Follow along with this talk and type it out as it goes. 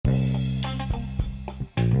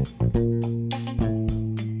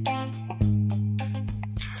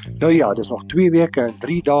Nou ja, dis nog 2 weke en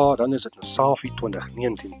 3 dae, dan is dit Nasafi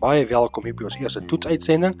 2019. Baie welkom hier by ons eerste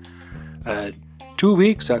toetsuitsending. 2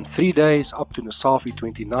 weeks and 3 days up to Nasafi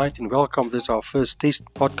 2019. Welcome, this is our first test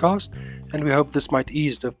podcast, and we hope this might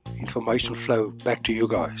ease the information flow back to you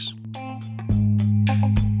guys.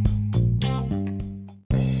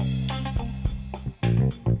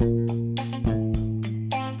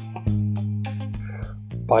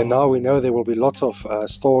 By now we know there will be lots of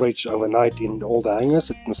storage overnight in all the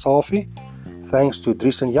hangars at Nasafi. Thanks to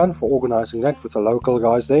Dries and Jan for organizing that with the local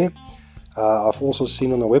guys there. I've also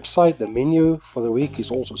seen on the website the menu for the week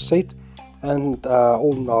is also set, and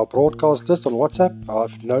on our broadcast list on WhatsApp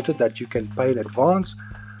I've noted that you can pay in advance,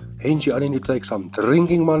 hence you only need to take some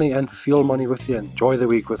drinking money and fuel money with you. Enjoy the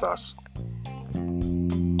week with us.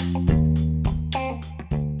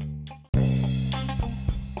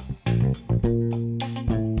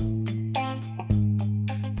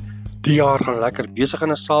 Die jaar gaan lekker besig in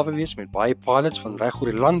Nasafi wees met baie pilots van reg oor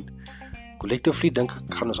die land. Collectively dink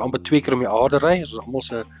ek gaan ons amper 2 keer om die aarde ry, as ons almal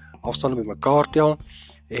se afstande bymekaar tel.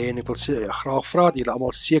 En ek wil graag vra dat julle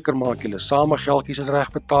almal seker maak julle same geldjies is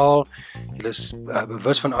reg betaal. Julle is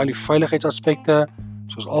bewus van al die veiligheidsaspekte.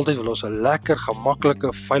 Soos altyd wil ons 'n lekker,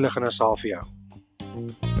 gemaklike, veilige Nasafi hou.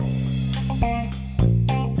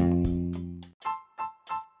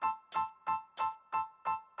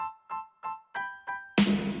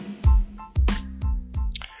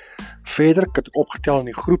 Verder het ek opgetel in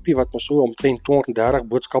die groepie wat ons so omtrent 230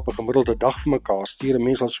 boodskappe gemiddelde dag vir mekaar stuur.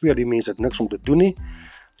 Mense al sweer die mense het niks om te doen nie.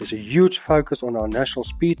 There's a huge focus on our national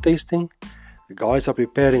speed testing. The guys are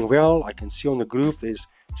preparing well. I can see on the group there's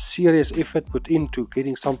serious effort put into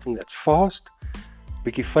getting something that's fast.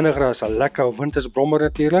 Bietjie vinniger as 'n lekker wintersbrommer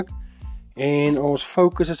natuurlik. En ons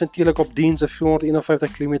fokus is natuurlik op dienste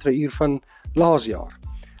 451 km/h van laas jaar.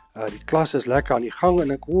 Die klas is lekker aan die gang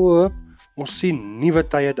en ek hoop ons sien nuwe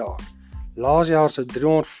tye daar. Laas jaar se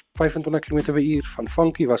 325 km/h van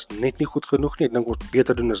Funky was net nie goed genoeg nie. Ek dink ons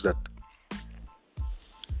beter doen as dit.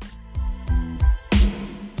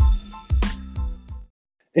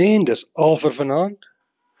 En dis al vir vanaand.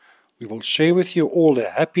 We will share with you all the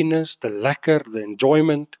happiness, the lekker, the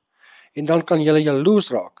enjoyment. En dan kan julle jaloers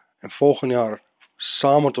raak en volgende jaar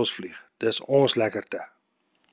saam met ons vlieg. Dis ons lekkerte.